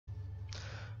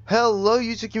Hello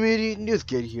YouTube community,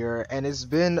 Newthkid here, and it's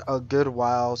been a good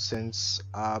while since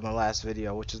my last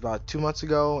video, which is about 2 months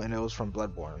ago, and it was from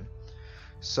Bloodborne.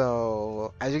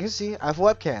 So, as you can see, I have a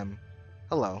webcam.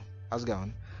 Hello, how's it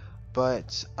going?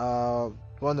 But, one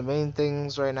of the main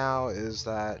things right now is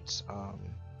that,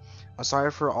 I'm sorry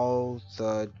for all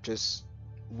the just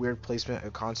weird placement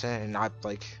of content and not,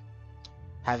 like,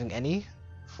 having any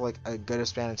for, like, a good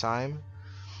span of time.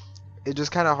 It's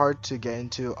just kind of hard to get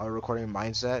into a recording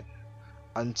mindset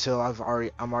until I'm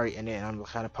already in it and I'm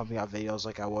kind of pumping out videos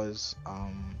like I was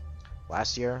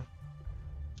last year,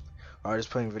 or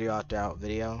just putting video out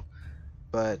video.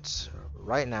 But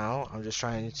right now I'm just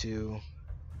trying to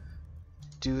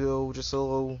do just a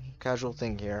little casual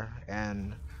thing here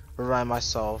and remind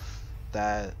myself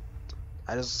that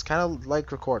I just kind of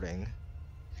like recording.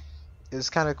 It's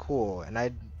kind of cool, and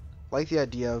I like the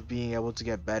idea of being able to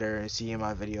get better and seeing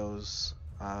my videos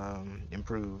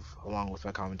improve along with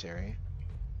my commentary.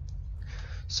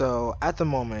 So at the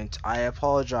moment, I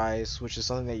apologize, which is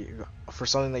something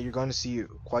that you're going to see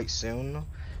quite soon,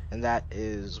 and that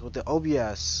is with the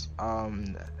OBS.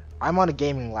 I'm on a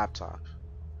gaming laptop,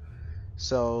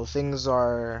 so things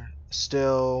are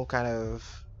still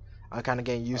I'm kind of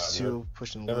getting used to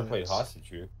pushing the Never played limits. hostage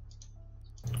here.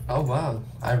 Oh wow,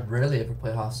 I rarely ever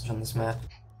play hostage on this map.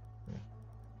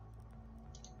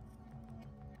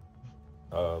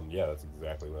 Yeah, that's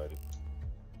exactly what I did.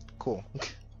 Cool.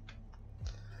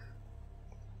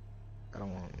 I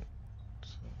don't want to.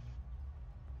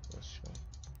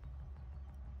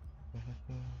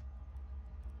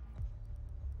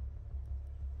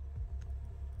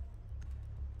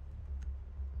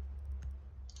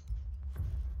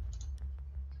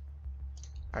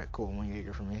 Alright, cool. 1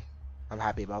 giga for me. I'm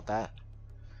happy about that.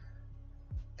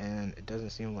 And it doesn't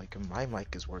seem like my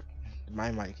mic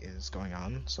is going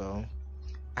on, so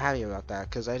I'm happy about that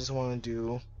because I just want to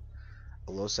do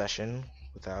a low session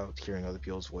without hearing other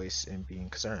people's voice and being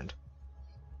concerned.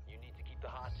 You need to keep the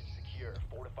hostage secure.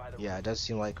 Fortify the Yeah, it does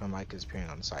seem like my mic is appearing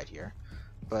on the side here,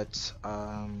 but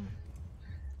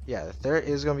yeah, there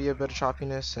is gonna be a bit of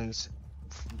choppiness since,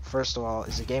 first of all,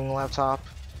 it's a gaming laptop.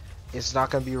 It's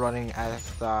not gonna be running at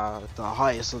the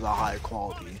highest of the high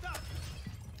quality,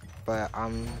 but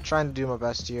I'm trying to do my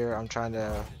best here. I'm kind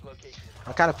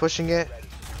of pushing it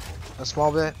a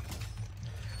small bit,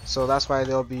 so that's why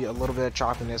there'll be a little bit of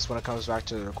choppiness when it comes back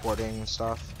to the recording and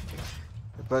stuff.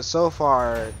 But so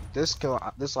far, this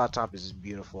laptop is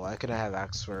beautiful. I couldn't have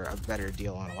asked for a better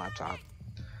deal on a laptop,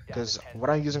 because what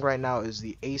I'm using right now is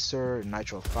the Acer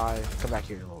Nitro 5. Come back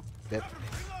here a little bit.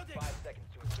 5 seconds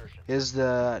to insertion. Is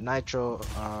the Nitro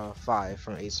 5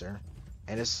 from Acer,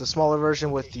 and it's the smaller version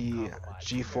with the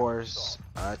GeForce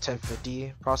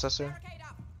 1050 processor,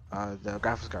 the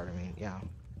graphics card, I mean, yeah.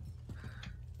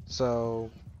 So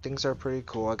things are pretty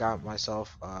cool. I got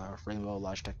myself a Rainbow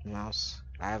Logitech mouse.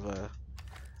 I'm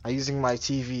using my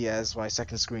TV as my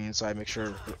second screen, so I make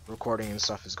sure recording and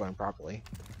stuff is going properly.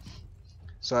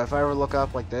 So if I ever look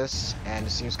up like this and it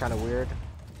seems kind of weird,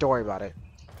 don't worry about it.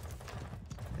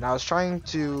 And I was trying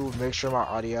to make sure my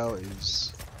audio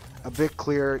is a bit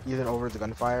clear even over the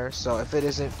gunfire, so if it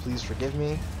isn't, please forgive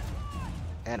me,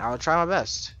 and I'll try my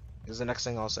best is the next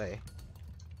thing I'll say.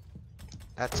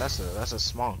 That's a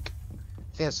smonk.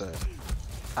 I think it's a,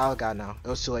 oh god, no, it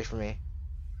was too late for me.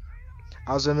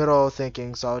 I was in the middle of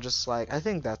thinking, so I was just like, I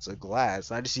think that's a glass.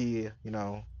 I just see, you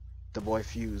know, the boy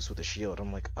Fuse with a shield.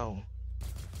 I'm like, oh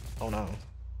no.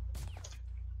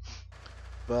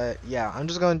 But yeah, I'm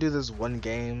just gonna do this one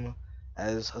game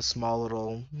as a small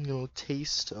little, you know,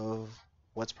 taste of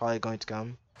what's probably going to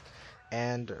come.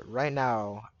 And right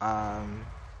now,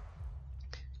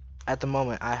 at the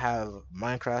moment, I have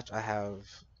Minecraft, I have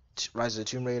Rise of the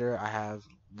Tomb Raider, I have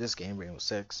this game, Rainbow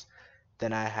Six,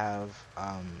 then I have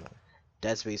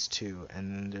Dead Space 2,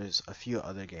 and then there's a few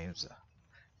other games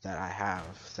that I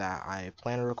have that I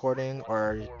plan on recording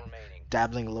or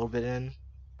dabbling a little bit in.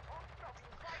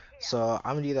 So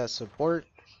I'm gonna need that support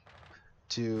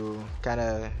to kind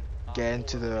of get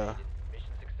into the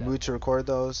mood to record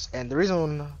those. And the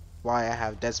reason why I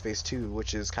have Dead Space 2,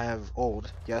 which is kind of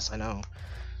old, yes I know,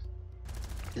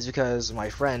 is because my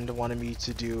friend wanted me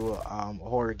to do a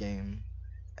horror game,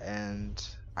 and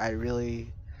I really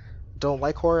don't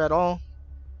like horror at all.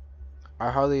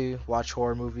 I hardly watch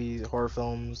horror movies, horror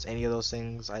films, any of those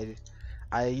things.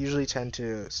 I usually tend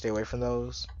to stay away from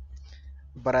those.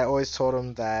 But I always told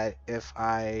him that if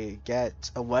I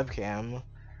get a webcam,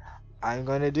 I'm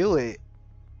going to do it.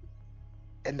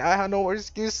 And now I have no more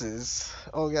excuses.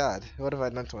 Oh god, what have I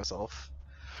done to myself?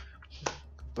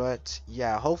 But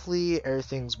yeah, hopefully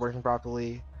everything's working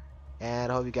properly.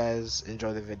 and I hope you guys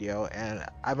enjoy the video. And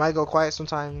I might go quiet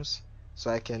sometimes so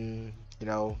I can, you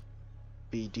know,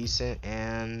 be decent.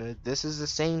 And this is the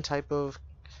same type of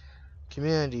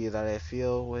community that I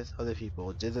feel with other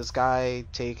people. Did this guy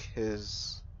take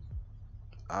his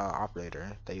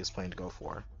operator that he was planning to go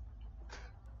for?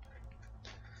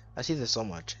 I see this so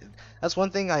much. That's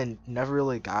one thing I never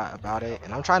really got about it,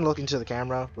 and I'm trying to look into the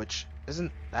camera, which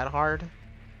isn't that hard.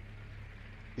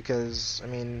 Because, I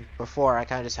mean, before I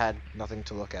kind of just had nothing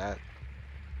to look at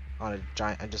on a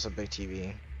giant, just a big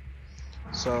TV.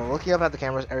 So looking up at the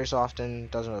cameras every so often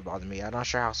doesn't really bother me. I'm not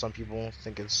sure how some people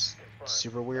think it's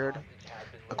super weird.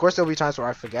 Of course, there'll be times where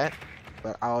I forget,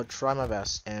 but I'll try my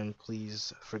best, and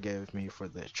please forgive me for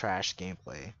the trash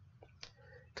gameplay.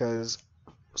 Because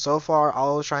so far,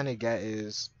 all I was trying to get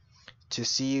is to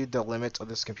see the limits of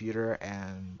this computer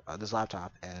and this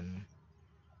laptop, and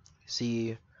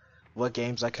see what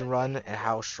games I can run and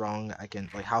how strong I can,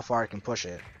 like how far I can push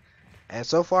it. And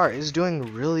so far, it's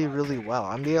doing really well.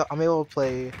 I'm able to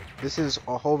play. This is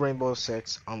a whole Rainbow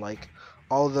Six on like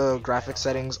all the graphic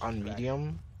settings on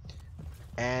medium,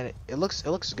 and it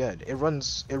looks good. It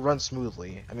runs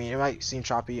smoothly. I mean, it might seem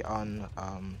choppy on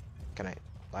can I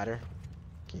ladder?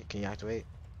 Can you activate?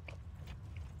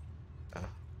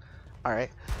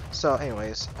 Alright, so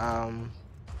anyways,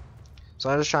 so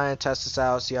I'm just trying to test this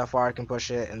out, see how far I can push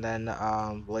it, and then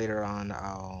later on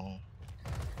I'll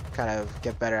kind of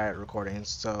get better at recording.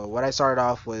 So what I started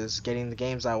off was getting the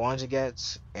games I wanted to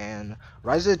get, and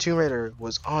Rise of the Tomb Raider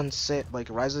was on sale.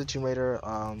 Like Rise of the Tomb Raider,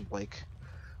 like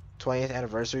 20th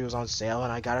anniversary was on sale,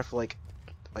 and I got it for like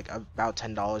about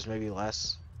 $10, maybe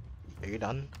less. Are you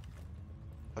done?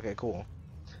 Okay, cool.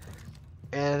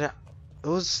 And it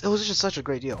was just such a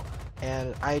great deal,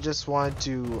 and I just wanted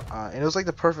to and it was like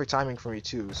the perfect timing for me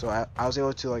too, so I was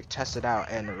able to like test it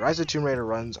out. And Rise of Tomb Raider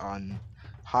runs on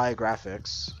high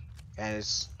graphics, and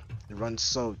it runs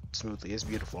so smoothly. It's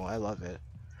beautiful. I love it.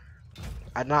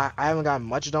 I haven't gotten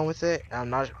much done with it,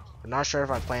 and I'm not sure if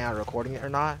I'm planning on recording it or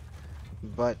not,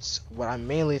 but what I'm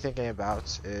mainly thinking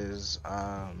about is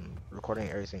recording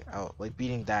everything out, like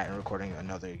beating that and recording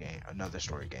another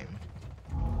story game.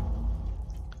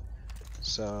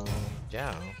 So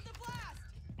yeah,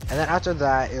 and then after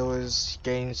that it was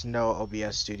getting to know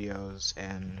OBS Studios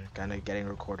and kind of getting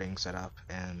recording set up,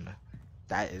 and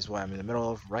that is what I'm in the middle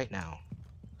of right now.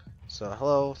 So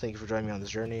hello, thank you for joining me on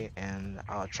this journey, and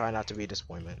I'll try not to be a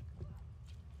disappointment.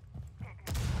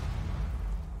 Let's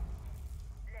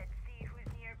see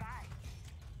who's nearby.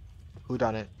 Who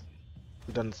done it?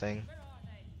 Who done the thing?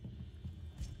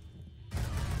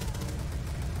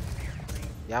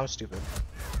 Yeah, I'm stupid.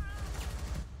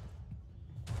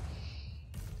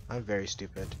 I'm very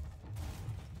stupid.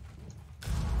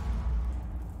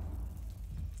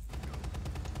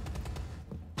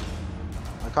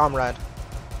 My comrade.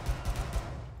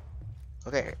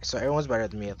 Okay, so everyone's better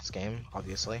than me at this game,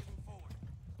 obviously.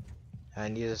 And I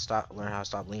need to learn how to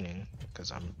stop leaning,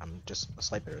 because I'm just a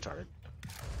slight bit retarded.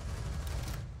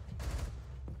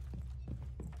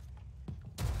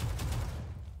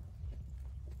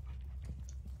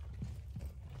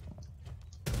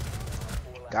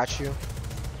 Got you.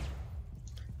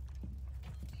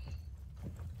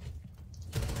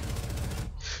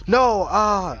 No!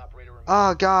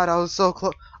 God, I was so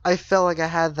close. I felt like I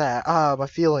had that. My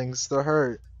feelings, they're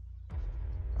hurt.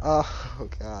 Oh,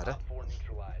 God.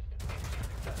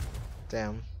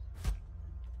 Damn.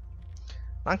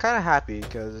 I'm kind of happy,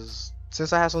 because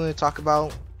since I have something to talk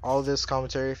about, all this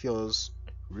commentary feels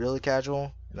really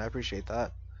casual, and I appreciate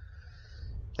that.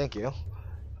 Thank you.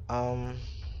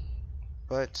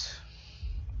 But,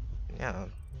 yeah.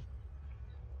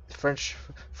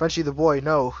 Frenchie the boy,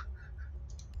 no.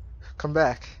 Come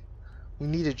back. We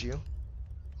needed you.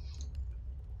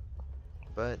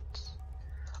 But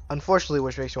unfortunately,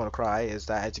 which makes me want to cry, is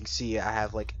that as you can see, I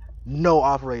have like no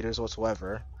operators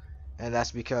whatsoever, and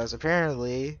that's because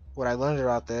apparently when I learned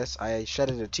about this, I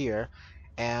shedded a tear,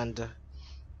 and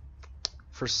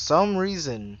for some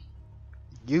reason,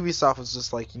 Ubisoft was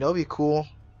just like, you know, it'd be cool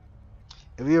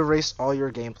if we erase all your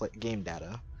game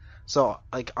data, so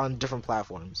like on different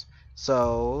platforms.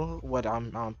 So when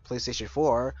I'm on PlayStation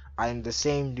 4, I'm the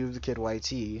same Noob the Kid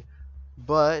YT,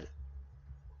 but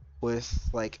with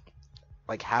like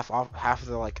half of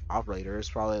the like operators,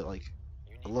 probably like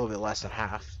a little bit less than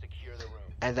half.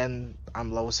 And then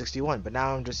I'm level 61, but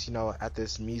now I'm just, you know, at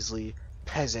this measly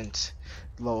peasant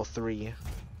level 3,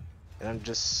 and I'm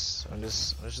just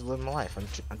living my life.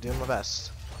 I'm doing my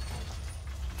best.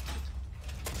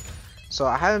 So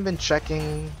I haven't been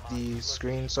checking the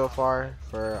screen so far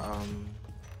for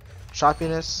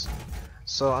choppiness,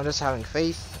 so I'm just having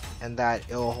faith in that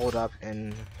it'll hold up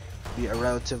in be a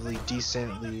relatively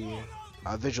decently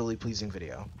visually pleasing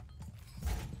video.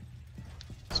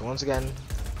 So once again,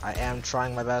 I am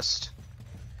trying my best,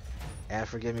 and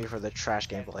forgive me for the trash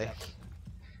gameplay,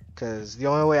 because the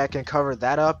only way I can cover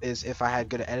that up is if I had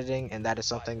good editing, and that is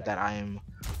something that I am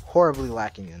horribly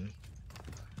lacking in.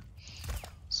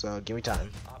 So give me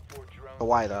time. But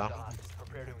why though?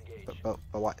 But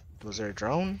why? Was there a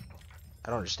drone? I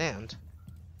don't understand.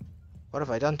 What have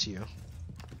I done to you?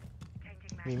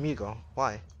 Mi amigo,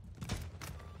 why?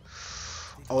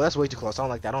 Oh, that's way too close. I don't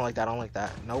like that. I don't like that. I don't like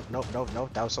that. Nope, nope, nope,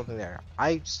 nope. That was something there.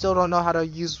 I still don't know how to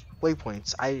use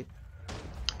waypoints. I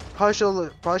probably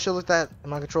should look at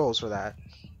my controls for that.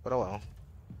 But oh well.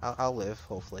 I'll live,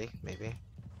 hopefully, maybe.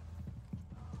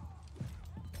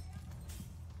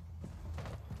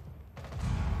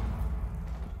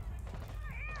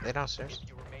 They downstairs?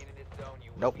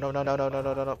 Nope, no, no, no, no, no,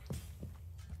 no, no, no.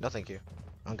 No, thank you.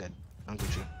 I'm good. I'm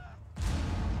Gucci.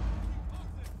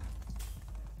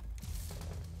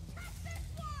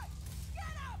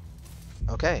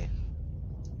 Okay.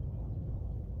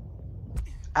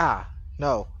 Ah,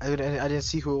 no. I didn't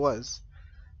see who it was.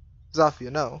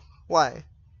 Zafia, no. Why?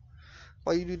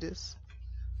 Why you do this?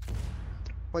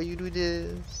 Why you do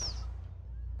this?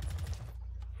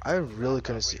 I really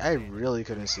couldn't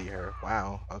see her.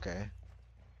 Wow, okay.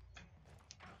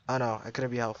 Oh no, I couldn't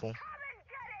be helpful.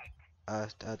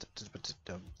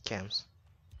 Cams.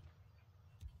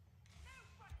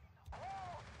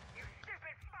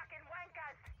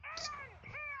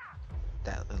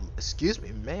 That, excuse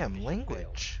me, ma'am,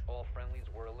 language.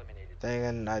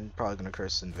 Then I'm probably gonna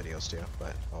curse in videos too,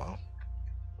 but oh well.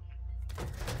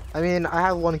 I mean, I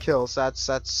have 1 kill, so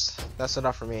that's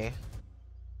enough for me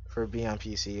for being on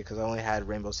PC, because I only had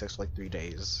Rainbow Six for like 3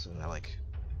 days, and I like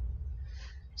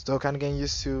still kind of getting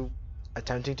used to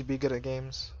attempting to be good at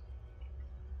games.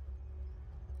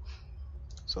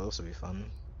 So this will be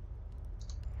fun.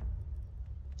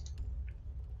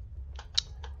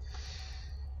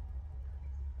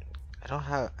 I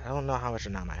don't know how much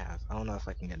RAM I have. I don't know if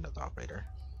I can get another operator.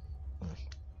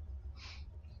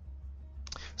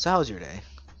 So how was your day?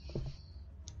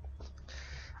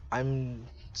 I'm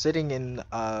sitting in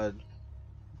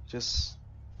just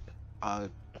a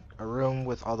room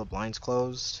with all the blinds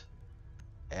closed,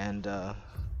 and I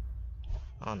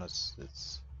don't know,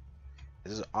 it's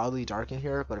oddly dark in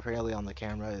here, but apparently on the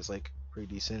camera is like pretty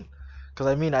decent. Cause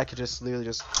I mean, I could just literally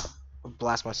just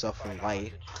blast myself with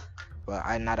light, but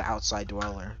I'm not an outside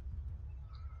dweller.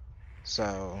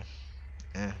 So,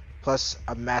 plus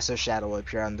a massive shadow will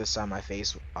appear on this side of my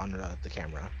face on the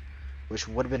camera, which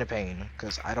would have been a pain,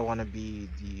 because I don't want to be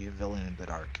the villain in the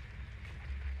dark.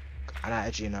 I'm not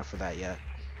edgy enough for that yet.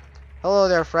 Hello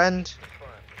there, friend.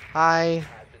 Hi.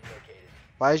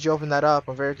 Why did you open that up?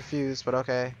 I'm very confused, but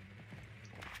okay.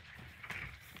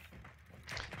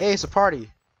 Hey, it's a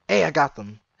party. Hey, I got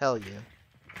them. Hell yeah.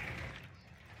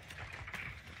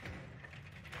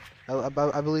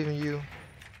 I believe in you.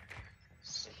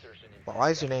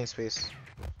 Why is your name Space?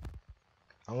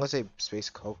 I'm gonna say Space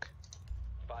Coke,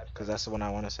 because that's the one I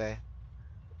want to say.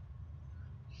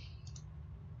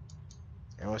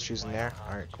 Everyone's choosing there?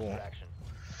 Alright, cool.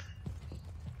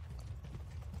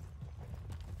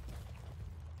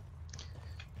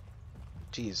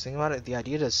 Jeez, think about it. The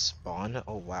idea to spawn.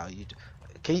 Oh wow,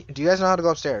 do you guys know how to go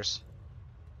upstairs?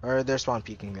 Or they're spawn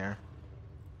peeking there?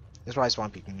 There's probably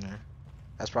spawn peeking there.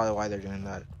 That's probably why they're doing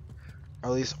that. Or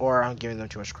at least, or I'm giving them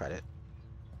too much credit.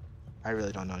 I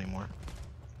really don't know anymore.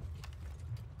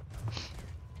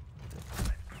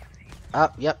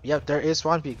 Yep, there is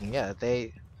spawn peeking. Yeah,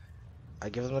 I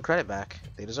give them the credit back.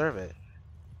 They deserve it.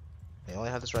 They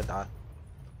only have this red dot.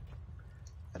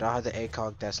 I don't have the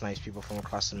ACOG that snipes people from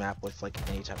across the map with like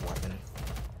any type of weapon.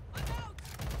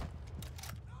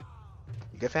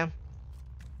 You good, fam?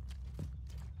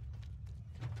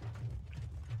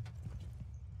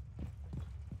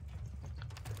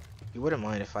 You wouldn't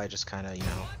mind if I just kind of, you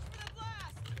know.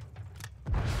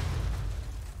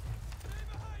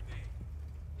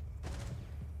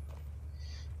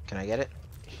 Can I get it?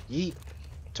 Yeet.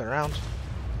 Turn around.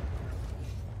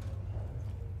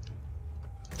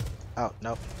 Oh,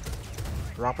 nope.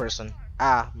 Wrong person.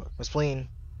 Ah, my spleen.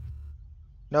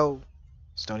 No.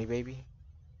 Stony baby.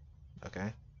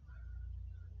 Okay.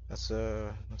 That's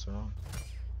wrong.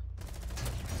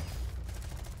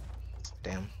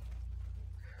 Damn.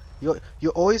 You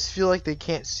always feel like they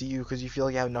can't see you because you feel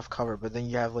like you have enough cover, but then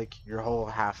you have like your whole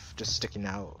half just sticking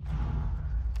out.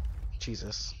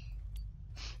 Jesus.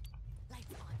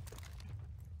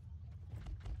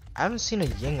 I haven't seen a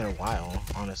Ying in a while,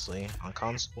 honestly. On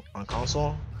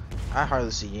console, I hardly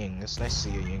see Ying. It's nice to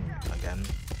see a Ying again.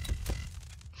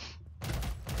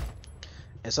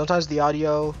 And sometimes the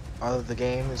audio of the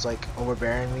game is like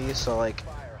overbearing me, so like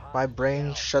my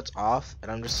brain shuts off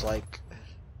and I'm just like,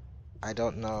 I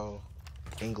don't know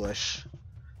English.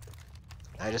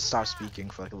 I just stop speaking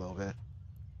for like a little bit.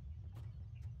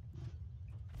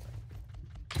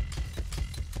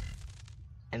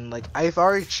 And like I've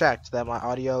already checked that my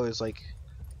audio is like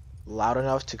loud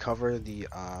enough to cover the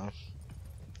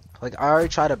like I already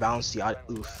tried to balance the I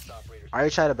already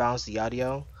tried to balance the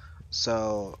audio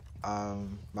so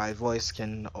my voice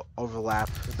can overlap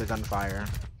the gunfire.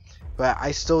 But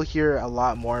I still hear a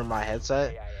lot more in my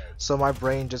headset, so my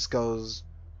brain just goes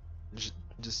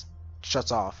just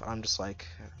shuts off. I'm just like,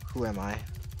 who am I?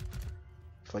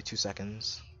 For like 2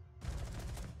 seconds.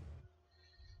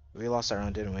 We lost our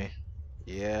round, didn't we?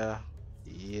 Yeah.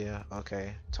 Yeah.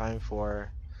 Okay. Time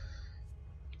for.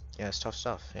 Yeah, it's tough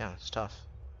stuff. Yeah, it's tough.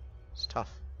 It's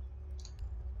tough.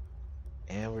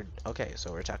 And we're okay.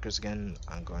 So we're attackers again.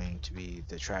 I'm going to be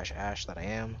the trash ash that I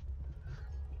am.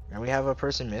 And we have a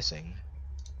person missing.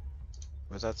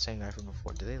 Was that the same guy from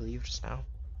before? Did they leave just now?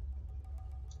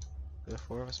 Were there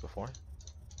 4 of us before?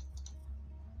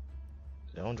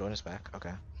 Did no one join us back?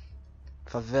 Okay.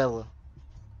 Favela.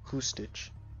 Hustich.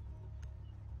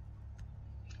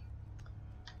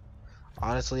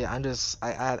 Honestly, I just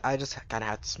kind of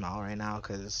have to smile right now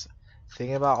because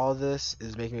thinking about all this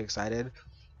is making me excited.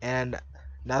 And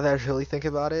now that I really think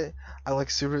about it, I'm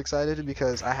like super excited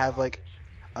because I have like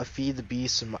a Feed the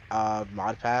Beast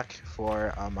mod pack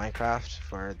for Minecraft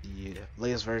for the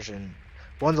latest version,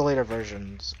 one of the later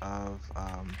versions of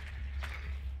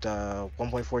the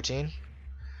 1.14.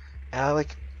 And I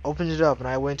like opened it up and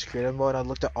I went to creative mode and I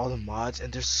looked at all the mods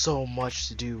and there's so much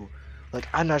to do. Like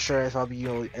I'm not sure if I'll be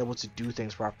able to do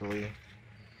things properly.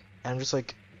 And I'm just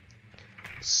like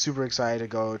super excited to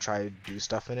go try to do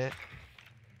stuff in it.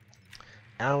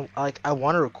 And I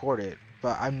want to record it,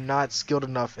 but I'm not skilled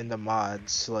enough in the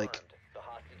mods to like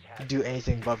do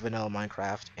anything but vanilla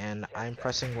Minecraft, and I'm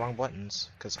pressing wrong buttons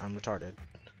because I'm retarded.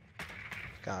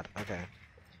 God, okay.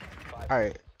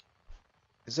 Alright.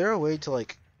 Is there a way to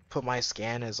like put my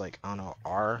scan as like, I don't know,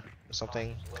 R or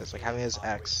something? Because like having it as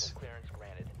X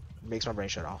makes my brain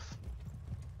shut off.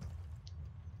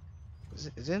 Is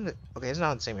it in the, okay, it's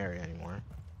not in the same area anymore.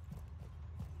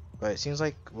 But it seems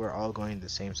like we're all going to the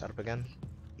same setup again.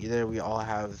 Either we all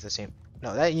have the same.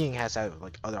 No, that Ying has to have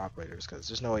like other operators because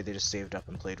there's no way they just saved up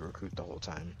and played recruit the whole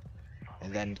time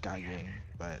and then got Ying.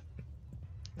 But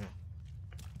yeah.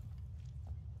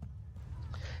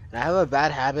 And I have a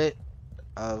bad habit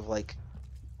of like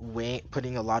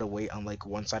putting a lot of weight on like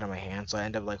one side of my hand, so I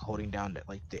end up like holding down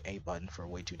like the A button for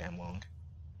way too damn long,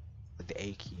 like the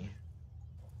A key.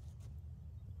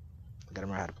 I gotta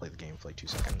remember how to play the game for like 2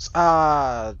 seconds.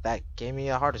 Ah, that gave me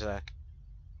a heart attack.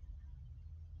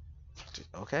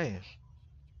 Okay.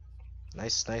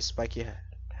 Nice spiky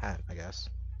hat, I guess.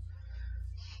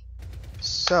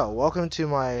 So, welcome to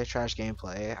my trash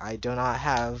gameplay. I do not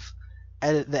have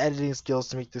the editing skills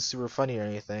to make this super funny or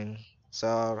anything.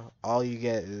 So, all you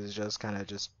get is just kind of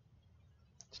just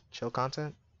chill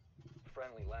content.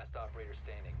 Friendly, last operator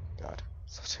standing. God,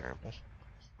 so terrible.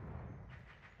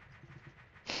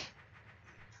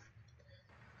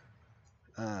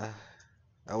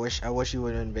 I wish you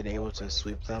wouldn't have been able to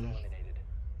sweep them.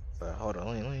 But hold on,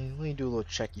 let me do a little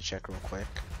checky check real quick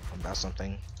about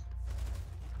something.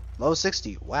 Low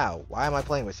 60. Wow, why am I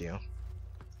playing with you?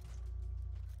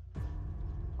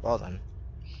 Well then.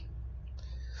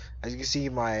 As you can see,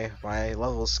 my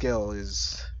level of skill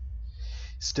is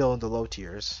still in the low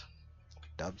tiers.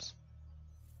 Dubs.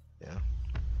 Yeah.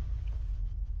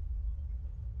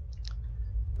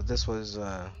 But this was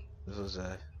a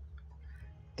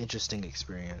interesting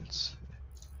experience.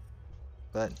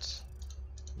 But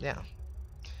yeah.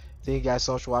 Thank you guys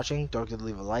so much for watching. Don't forget to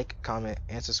leave a like, comment,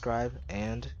 and subscribe,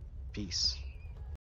 and peace.